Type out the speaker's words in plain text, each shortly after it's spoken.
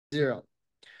Zero.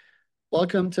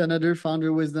 Welcome to another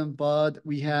Founder Wisdom Pod.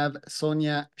 We have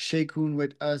Sonya Shun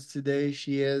with us today.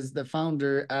 She is the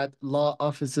founder at Law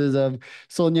Offices of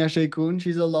Sonya Shun.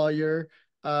 She's a lawyer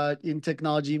in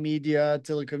technology, media,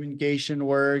 telecommunication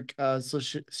work. So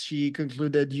she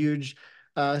concluded huge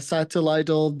satellite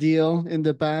deal in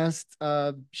the past.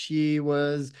 She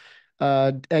was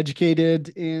educated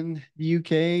in the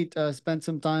UK, spent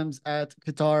some times at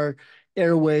Qatar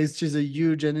Airways, which is a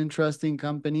huge and interesting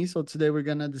company. So today we're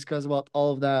going to discuss about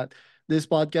all of that. This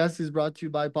podcast is brought to you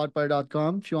by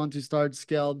podpire.com. If you want to start,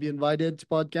 scale, be invited to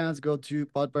podcasts, go to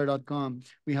podpire.com.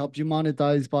 We help you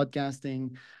monetize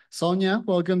podcasting. Sonia,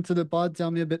 welcome to the pod.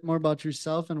 Tell me a bit more about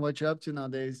yourself and what you're up to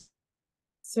nowadays.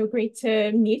 So great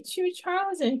to meet you,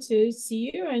 Charles, and to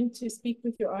see you and to speak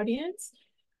with your audience.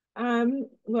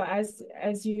 Well,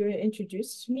 as you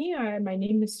introduced me, my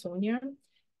name is Sonia.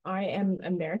 I am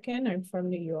American. I'm from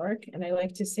New York, and I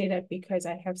like to say that because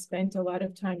I have spent a lot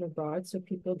of time abroad, so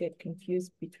people get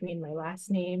confused between my last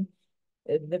name,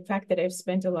 the fact that I've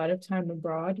spent a lot of time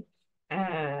abroad,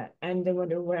 and they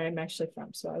wonder where I'm actually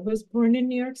from. So I was born in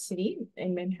New York City,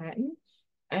 in Manhattan.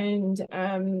 And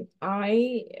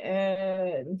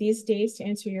these days, to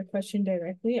answer your question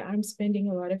directly, I'm spending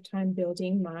a lot of time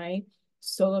building my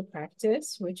solo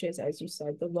practice, which is, as you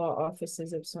said, the law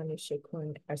offices of Sonya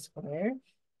Shun Esquire.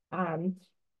 Um,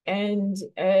 and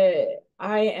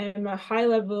I am a high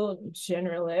level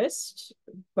generalist,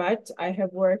 but I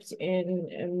have worked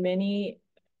in many.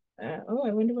 Oh,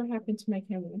 I wonder what happened to my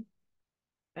camera.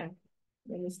 Ah,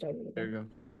 let me start it There again. you go.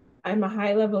 I'm a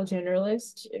high level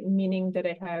generalist, meaning that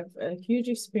I have a huge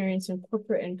experience in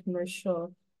corporate and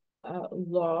commercial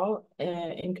law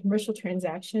and commercial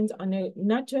transactions on a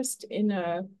not just in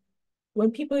a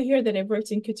when people hear that I've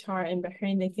worked in Qatar and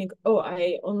Bahrain, they think, oh,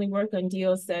 I only work on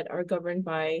deals that are governed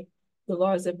by the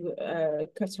laws of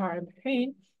Qatar and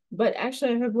Bahrain. But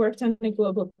actually, I have worked on a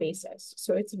global basis.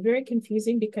 So it's very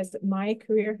confusing because my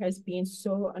career has been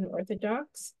so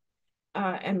unorthodox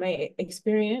and my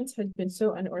experience has been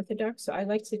so unorthodox. So I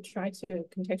like to try to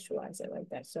contextualize it like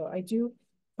that. So I do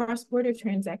cross-border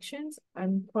transactions.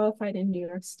 I'm qualified in New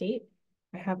York State.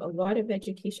 I have a lot of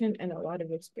education and a lot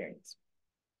of experience.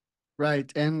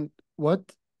 Right. And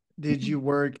what did you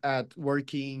work at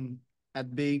working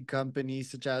at big companies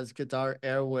such as Qatar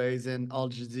Airways and Al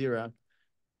Jazeera?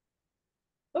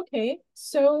 Okay,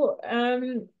 so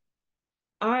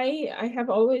I have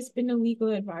always been a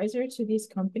legal advisor to these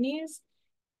companies,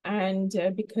 and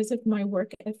because of my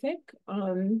work ethic,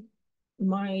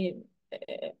 my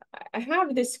I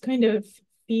have this kind of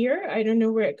fear. I don't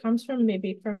know where it comes from.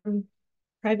 Maybe from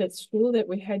private school that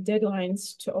we had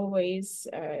deadlines to always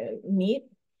meet,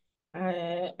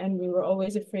 and we were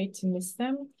always afraid to miss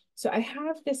them. So I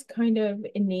have this kind of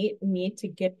innate need to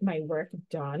get my work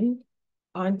done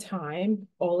on time,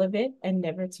 all of it, and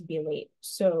never to be late.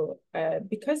 So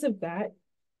because of that,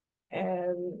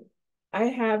 um, I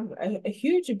have a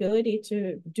huge ability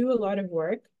to do a lot of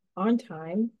work on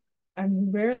time.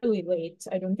 I'm rarely late.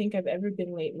 I don't think I've ever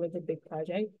been late with a big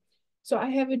project. So I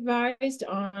have advised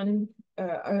on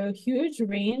a huge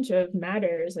range of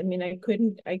matters. I mean, I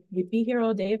would be here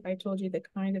all day if I told you the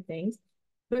kind of things.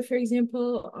 But for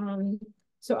example,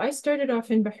 so I started off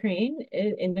in Bahrain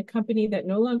in the company that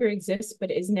no longer exists,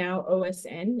 but is now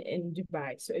OSN in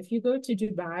Dubai. So if you go to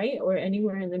Dubai or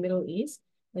anywhere in the Middle East,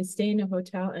 and stay in a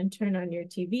hotel and turn on your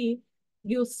TV,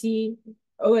 you'll see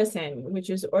OSN,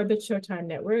 which is Orbit Showtime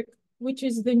Network, which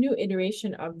is the new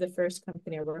iteration of the first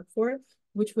company I worked for,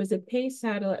 which was a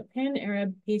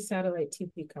pan-Arab pay satellite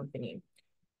TV company.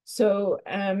 So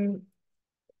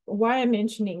why I'm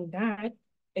mentioning that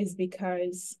is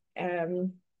because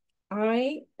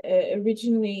I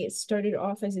originally started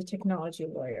off as a technology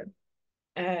lawyer,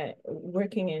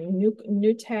 working in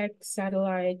new tech,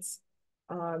 satellites,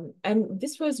 and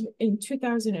this was in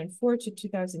 2004 to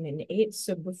 2008.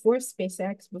 So before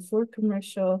SpaceX, before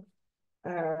commercial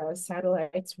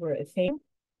satellites were a thing,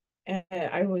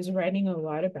 I was writing a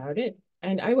lot about it.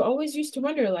 And I always used to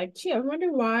wonder, like, gee, I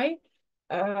wonder why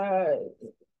uh,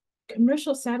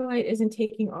 commercial satellite isn't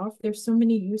taking off. There's so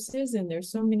many uses and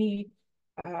there's so many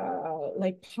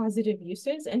like positive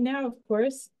uses. And now, of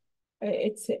course,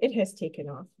 it has taken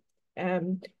off.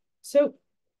 Um, so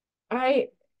I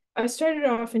I started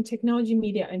off in technology,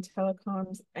 media, and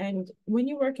telecoms. And when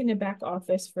you work in a back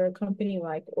office for a company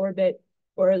like Orbit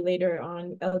or later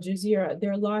on Al Jazeera,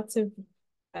 there are lots of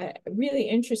really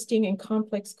interesting and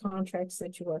complex contracts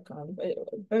that you work on.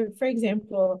 But for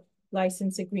example,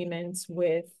 license agreements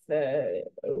with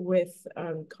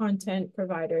content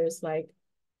providers like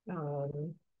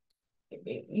um,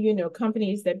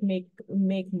 companies that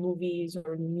make movies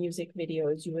or music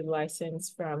videos, you would license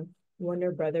from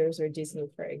Warner Brothers or Disney,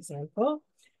 for example.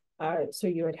 So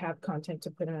you would have content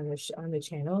to put on the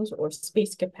channels, or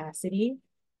space capacity.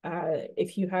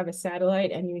 If you have a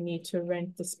satellite and you need to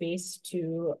rent the space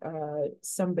to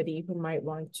somebody who might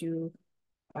want to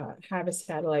have a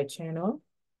satellite channel,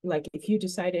 like if you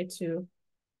decided to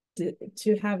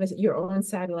have your own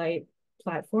satellite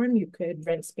platform, you could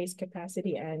rent space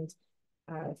capacity and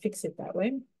fix it that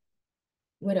way.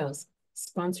 What else?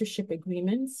 Sponsorship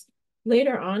agreements.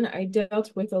 Later on, I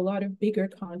dealt with a lot of bigger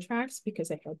contracts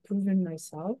because I had proven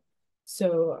myself.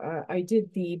 So I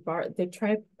did the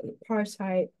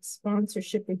tripartite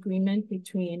sponsorship agreement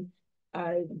between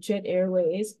Jet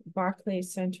Airways,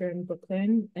 Barclays Center in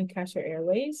Brooklyn, and Qatar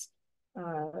Airways.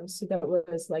 So that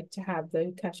was like to have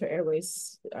the Qatar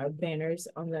Airways banners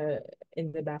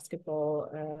in the basketball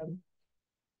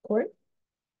court.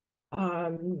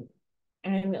 Um,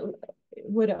 and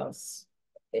what else?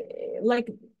 Like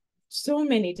so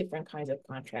many different kinds of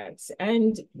contracts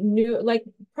and new like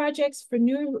projects for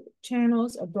new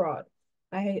channels abroad.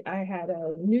 I had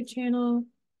a new channel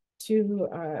to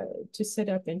set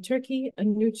up in Turkey, a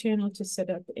new channel to set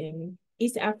up in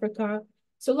East Africa.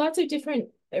 So lots of different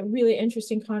really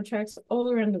interesting contracts all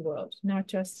around the world, not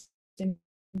just in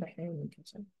Bahrain and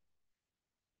Qatar.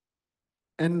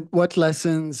 And what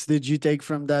lessons did you take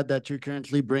from that you're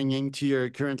currently bringing to your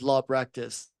current law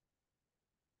practice?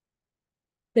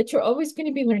 That you're always going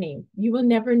to be learning. You will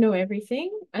never know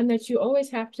everything, and that you always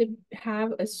have to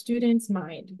have a student's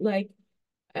mind.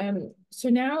 So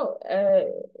now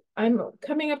I'm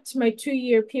coming up to my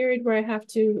 2-year period where I have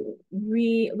to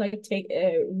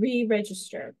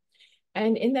re-register.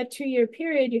 And in that 2-year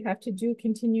period, you have to do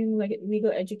continuing like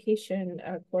legal education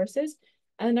courses.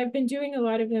 And I've been doing a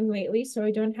lot of them lately, so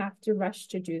I don't have to rush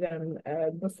to do them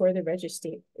before the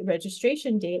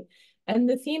registration date. And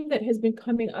the theme that has been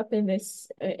coming up in these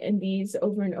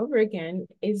over and over again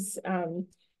is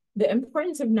the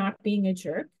importance of not being a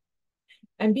jerk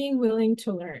and being willing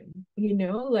to learn.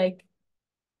 Like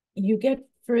you get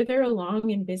further along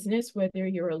in business, whether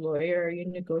you're a lawyer or you're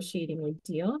negotiating a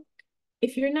deal,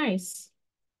 if you're nice,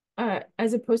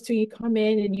 as opposed to you come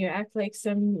in and you act like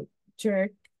some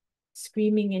jerk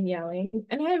screaming and yelling.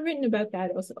 And I have written about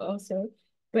that also,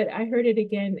 but I heard it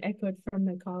again echoed by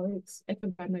my colleagues.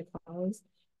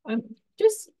 Um,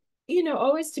 just,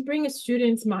 always to bring a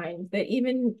student's mind that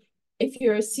even if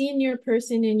you're a senior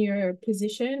person in your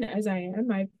position, as I am,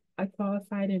 I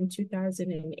qualified in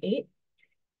 2008.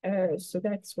 So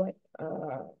that's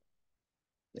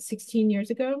 16 years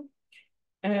ago.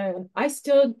 I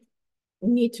still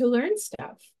need to learn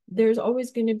stuff. There's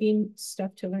always going to be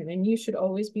stuff to learn, and you should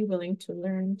always be willing to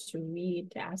learn, to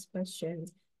read, to ask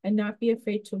questions, and not be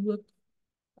afraid to look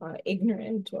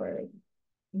ignorant or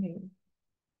you know.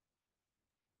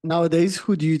 Nowadays,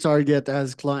 who do you target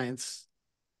as clients?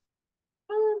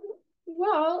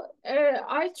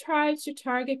 I try to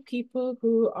target people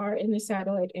who are in the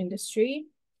satellite industry,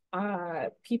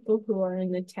 people who are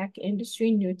in the tech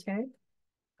industry, new tech,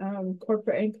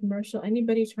 corporate and commercial,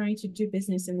 anybody trying to do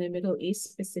business in the Middle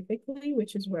East specifically,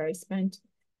 which is where I spent,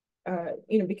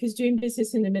 because doing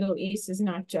business in the Middle East is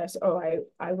not just, oh,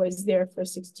 I was there for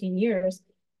 16 years.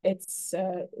 It's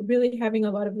really having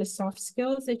a lot of the soft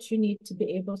skills that you need to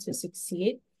be able to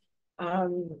succeed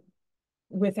um,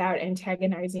 without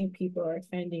antagonizing people or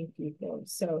offending people.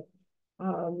 So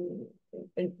um,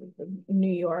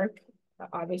 New York,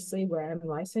 obviously, where I'm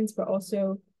licensed, but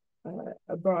also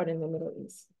abroad in the Middle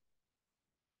East.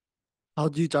 How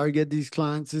do you target these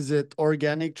clients? Is it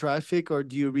organic traffic or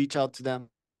do you reach out to them?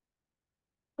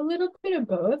 A little bit of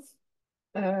both.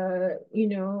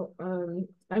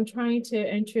 I'm trying to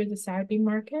enter the Saudi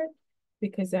market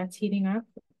because that's heating up.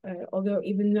 Although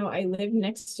even though I lived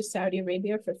next to Saudi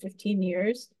Arabia for 15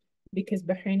 years, because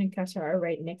Bahrain and Qatar are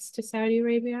right next to Saudi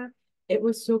Arabia, it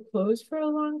was so closed for a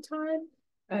long time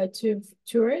to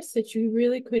tourists that you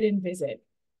really couldn't visit.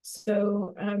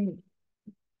 So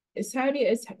Saudi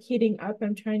is heating up.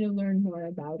 I'm trying to learn more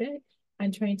about it.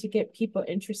 I'm trying to get people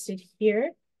interested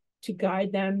here to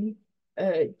guide them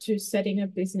to setting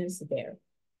up business there.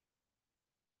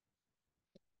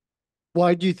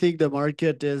 Why do you think the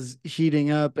market is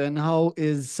heating up and how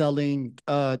is selling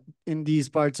in these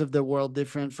parts of the world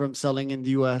different from selling in the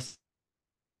US?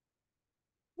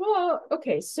 Well,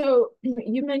 okay, so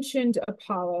you mentioned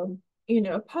Apollo.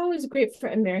 Apollo is great for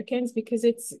Americans because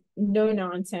it's no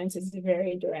nonsense. It's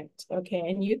very direct. Okay,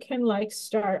 and you can like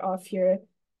start off your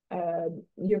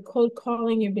cold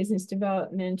calling, your business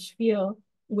development spiel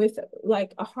with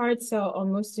like a hard sell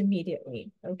almost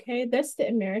immediately. Okay, that's the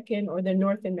American or the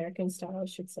North American style, I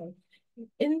should say.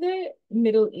 In the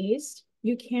Middle East,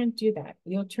 you can't do that.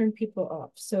 You'll turn people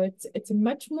off. So it's a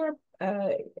much more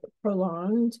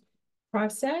prolonged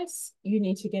process. You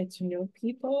need to get to know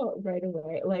people right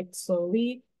away, like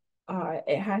slowly.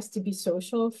 It has to be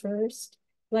social first.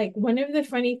 Like one of the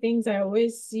funny things I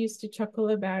always used to chuckle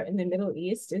about in the Middle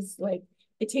East is like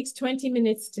it takes 20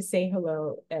 minutes to say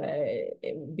hello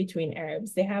between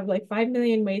Arabs. They have like 5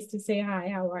 million ways to say hi,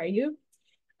 how are you?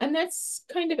 And that's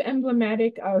kind of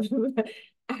emblematic of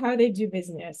how they do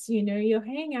business. You know, you'll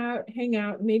hang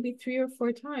out maybe 3 or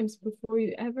 4 times before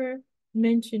you ever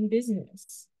mention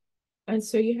business. And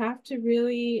so you have to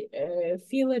really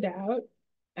feel it out.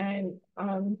 And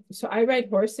so I ride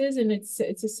horses, and it's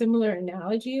a similar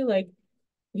analogy. Like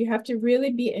you have to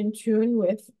really be in tune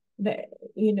with the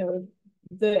you know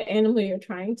the animal you're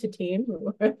trying to tame.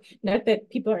 Not that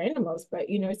people are animals, but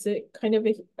it's a kind of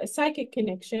a psychic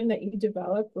connection that you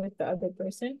develop with the other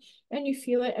person, and you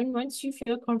feel it, and once you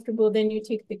feel comfortable, then you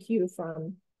take the cue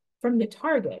from the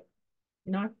target.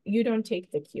 Not You don't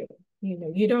take the cue.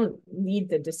 You don't need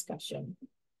the discussion.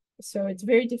 So it's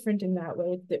very different in that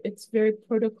way. It's very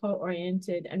protocol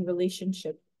oriented and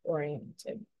relationship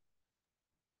oriented.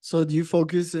 So do you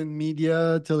focus in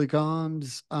media,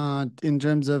 telecoms, in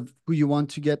terms of who you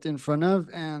want to get in front of?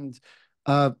 And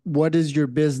what is your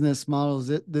business model?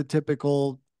 Is it the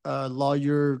typical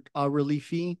lawyer hourly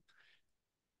fee?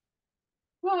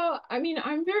 Well, I mean,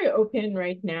 I'm very open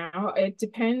right now. It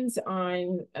depends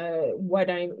on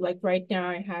what I'm like. Right now,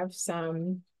 I have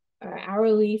some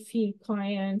hourly fee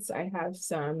clients. I have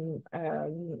some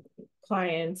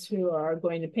clients who are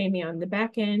going to pay me on the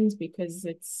back end because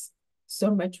it's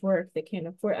so much work they can't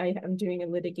afford. I'm doing a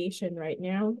litigation right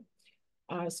now,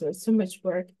 so it's so much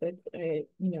work that I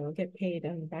get paid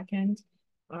on the back end.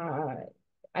 Uh,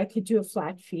 I could do a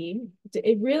flat fee.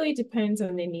 It really depends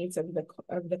on the needs of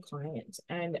the client.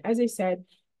 And as I said,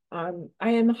 I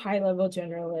am a high level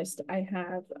generalist. I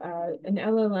have an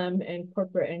LLM in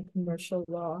corporate and commercial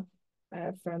law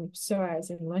from SOAS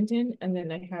in London, and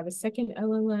then I have a second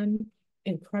LLM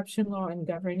in corruption law and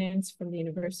governance from the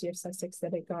University of Sussex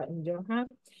that I got in Doha.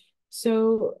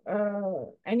 So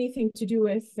anything to do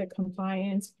with the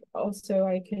compliance. Also,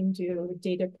 I can do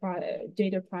data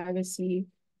privacy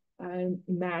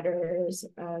matters,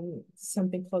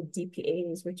 something called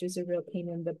DPAs, which is a real pain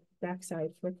in the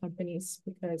backside for companies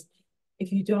because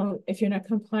if you're not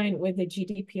compliant with the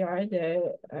GDPR,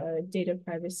 the data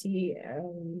privacy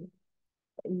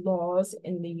laws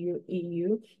in the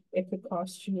EU, it could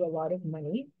cost you a lot of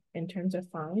money in terms of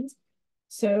fines.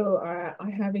 So I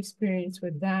have experience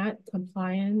with that,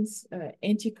 compliance,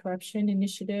 anti-corruption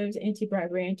initiatives,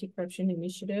 anti-bribery, anti-corruption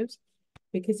initiatives.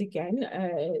 Because again,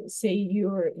 say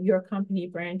your company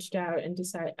branched out and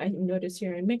decide, I notice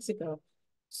you're in Mexico.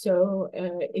 So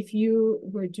if you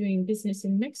were doing business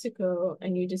in Mexico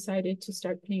and you decided to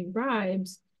start paying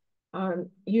bribes,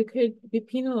 you could be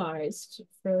penalized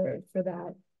for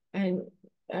that. And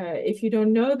if you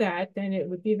don't know that, then it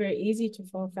would be very easy to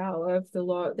fall foul of the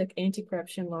law, the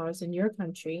anti-corruption laws in your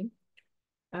country,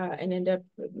 and end up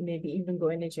maybe even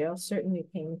going to jail, certainly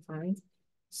paying fines.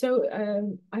 So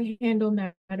I handle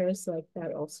matters like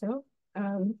that also.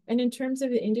 And in terms of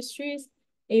the industries,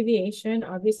 aviation,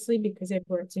 obviously, because I've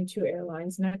worked in two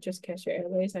airlines, not just Kesha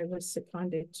Airways, I was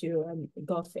seconded to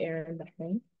Gulf Air and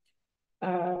Bahrain.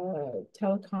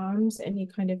 Telecoms, any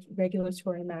kind of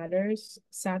regulatory matters,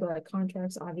 satellite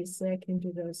contracts. Obviously, I can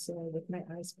do those with my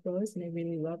eyes closed, and I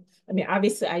really love. I mean,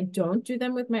 obviously, I don't do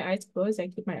them with my eyes closed. I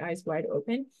keep my eyes wide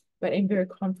open, but I'm very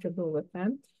comfortable with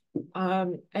them.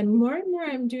 And more,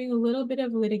 I'm doing a little bit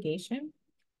of litigation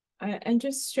and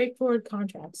just straightforward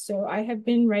contracts. So I have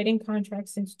been writing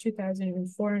contracts since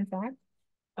 2004, in fact.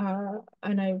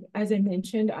 And as I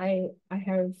mentioned, I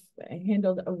have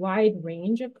handled a wide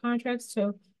range of contracts.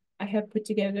 So I have put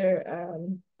together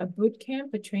a boot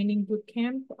camp, a training boot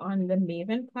camp on the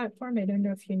Maven platform. I don't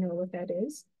know if you know what that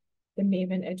is. The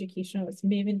Maven Educational, it's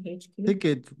Maven I HQ. think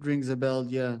it rings a bell,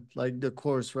 yeah, like the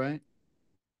course, right?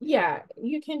 Yeah,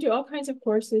 you can do all kinds of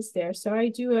courses there. So I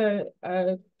do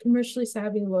a commercially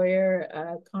savvy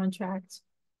lawyer contract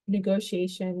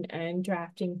negotiation and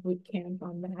drafting boot camp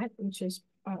on that, which is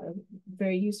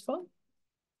very useful.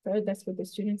 So that's what the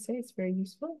students say. It's very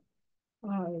useful.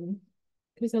 Um,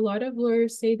 because a lot of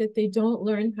lawyers say that they don't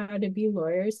learn how to be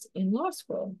lawyers in law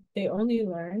school. They only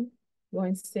learn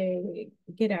once they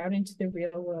get out into the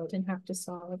real world and have to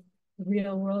solve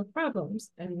real world problems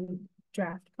and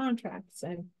draft contracts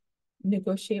and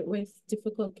negotiate with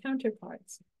difficult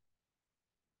counterparts.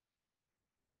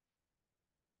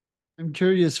 I'm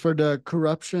curious for the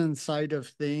corruption side of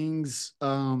things.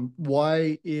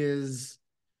 Why is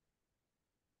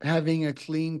having a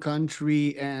clean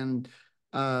country and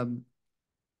um,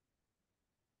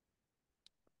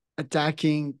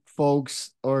 attacking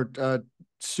folks or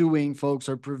suing folks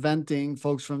or preventing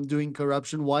folks from doing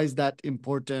corruption, why is that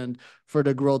important for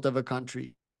the growth of a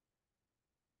country?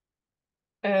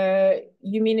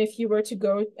 You mean if you were to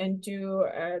go and do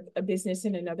a business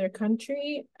in another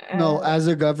country? No, as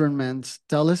a government,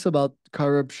 tell us about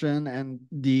corruption and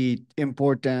the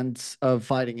importance of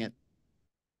fighting it.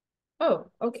 Oh,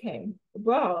 okay.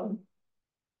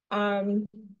 Um,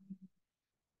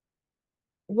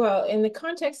 well, in the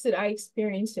context that I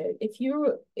experienced it, if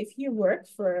you work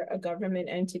for a government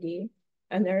entity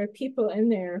and there are people in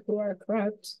there who are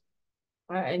corrupt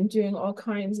and doing all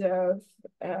kinds of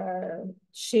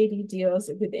shady deals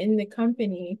within the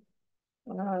company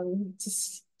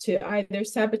to either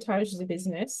sabotage the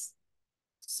business.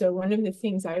 So one of the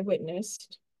things I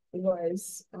witnessed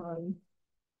was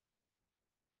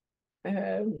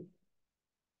uh,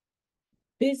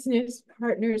 business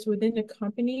partners within the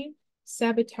company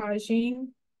sabotaging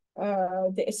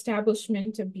the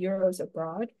establishment of bureaus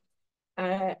abroad.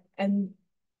 And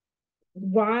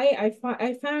why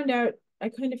I found out, I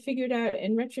kind of figured out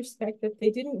in retrospect that they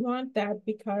didn't want that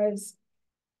because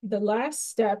the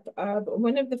last step of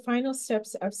one of the final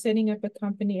steps of setting up a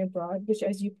company abroad, which,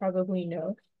 as you probably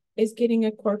know, is getting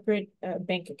a corporate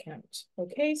bank account.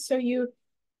 Okay, so you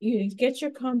get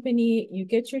your company, you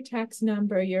get your tax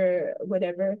number, your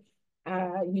whatever,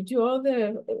 you do all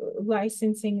the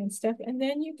licensing and stuff, and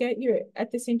then you get your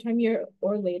at the same time year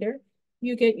or later,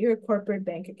 you get your corporate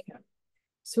bank account.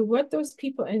 So what those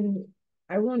people, and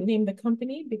I won't name the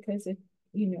company because I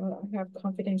have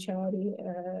confidentiality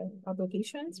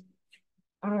obligations.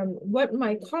 What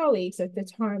my colleagues at the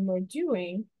time were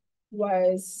doing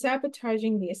was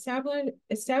sabotaging the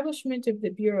establishment of the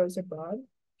bureaus abroad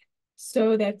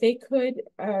so that they could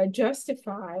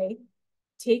justify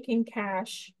taking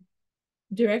cash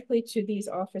directly to these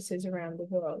offices around the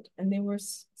world, and they were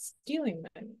stealing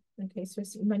money. Okay, so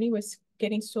money was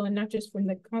getting stolen not just from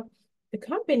the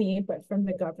company, but from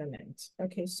the government.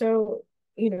 Okay, so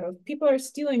people are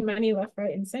stealing money left,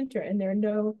 right, and center, and there are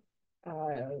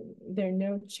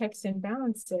no checks and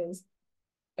balances.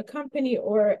 A company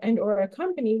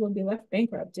will be left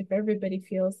bankrupt if everybody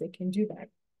feels they can do that.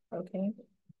 Okay,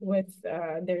 with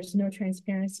there's no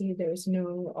transparency, there's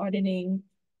no auditing,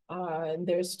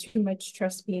 there's too much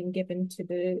trust being given to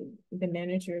the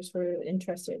managers who are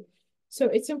entrusted. So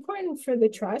it's important for the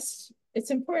trust.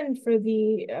 It's important for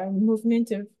the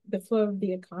movement of the flow of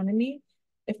the economy.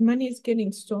 If money is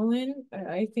getting stolen,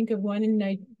 I think of one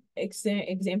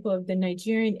example of the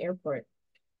Nigerian airport.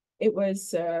 It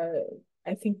was,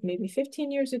 I think maybe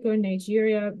 15 years ago,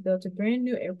 Nigeria built a brand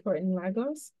new airport in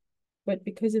Lagos, but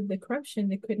because of the corruption,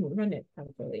 they couldn't run it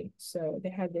properly. So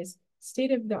they had this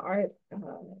state of the art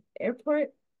airport,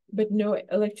 but no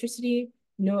electricity,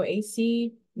 no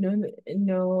AC,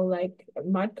 no like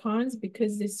mod cons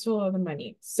because they stole all the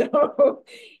money. So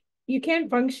you can't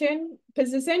function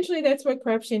because essentially that's what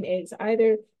corruption is.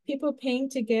 Either people paying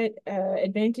to get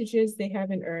advantages they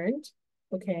haven't earned,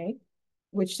 okay,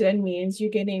 which then means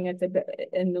you're getting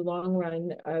in the long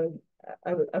run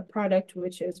a product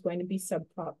which is going to be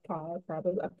subpar,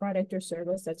 probably a product or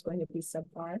service that's going to be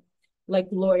subpar, like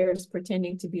lawyers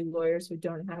pretending to be lawyers who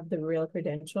don't have the real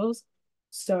credentials.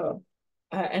 So,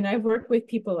 and I've worked with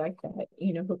people like that,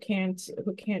 who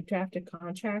can't draft a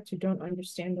contract, who don't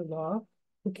understand the law,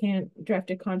 who can't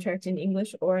draft a contract in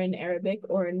English or in Arabic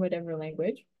or in whatever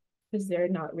language, because they're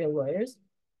not real lawyers.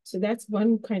 So that's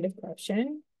one kind of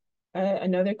corruption.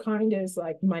 Another kind is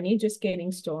like money just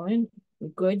getting stolen,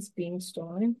 goods being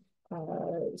stolen,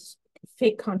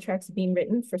 fake contracts being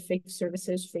written for fake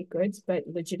services, fake goods, but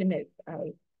legitimate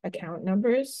account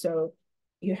numbers. So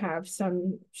you have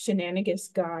some shenanigans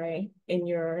guy in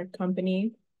your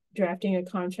company drafting a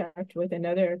contract with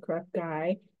another corrupt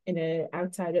guy in an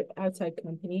outside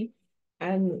company,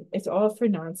 and it's all for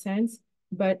nonsense,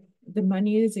 but the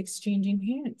money is exchanging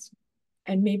hands,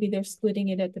 and maybe they're splitting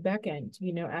it at the back end,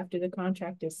 after the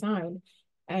contract is signed.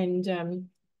 And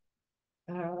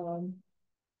um,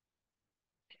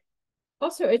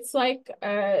 also, it's like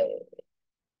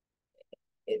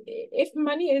if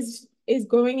money is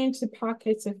going into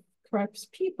pockets of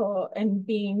corrupt people and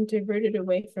being diverted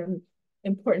away from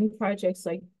important projects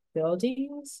like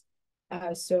buildings,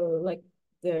 so like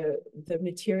the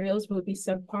materials will be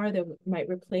subpar. They might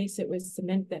replace it with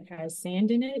cement that has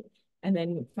sand in it, and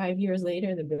then 5 years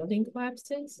later the building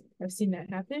collapses. I've seen that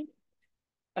happen.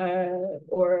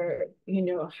 or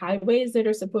highways that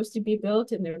are supposed to be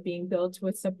built and they're being built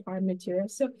with subpar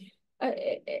materials. So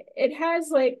it has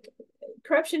like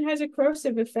corruption has a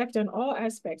corrosive effect on all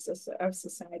aspects of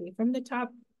society, from the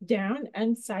top down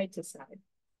and side to side.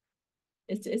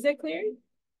 Is that clear?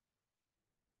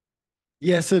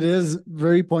 Yes, it is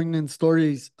very poignant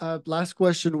stories. Last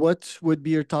question: what would be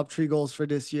your top three goals for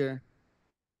this year?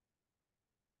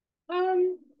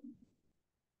 Um,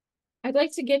 I'd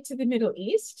like to get to the Middle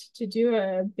East to do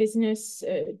a business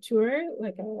tour,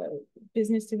 like a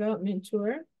business development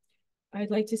tour.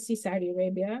 I'd like to see Saudi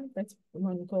Arabia. That's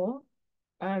one goal.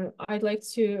 I'd like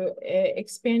to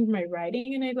expand my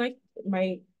writing, and I'd like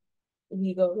my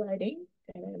legal writing,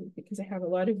 because I have a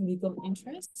lot of legal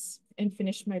interests, and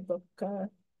finish my book,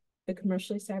 The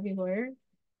Commercially Savvy Lawyer.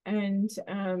 And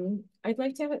I'd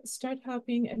like to start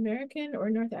helping American or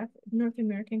North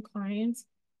American clients,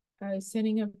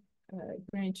 setting up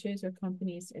branches or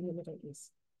companies in the Middle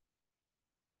East.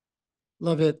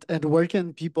 Love it. And where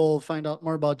can people find out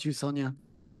more about you, Sonia?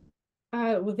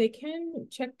 Well, they can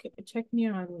check me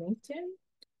on LinkedIn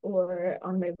or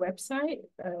on my website,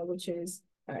 which is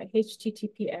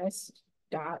https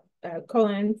dot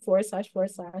colon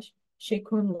 //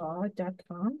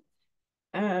 shaykhounlaw.com,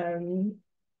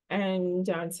 and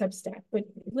on Substack. But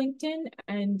LinkedIn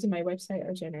and my website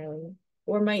are generally,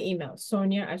 or my email,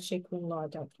 Sonya at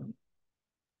shaykhounlaw.com.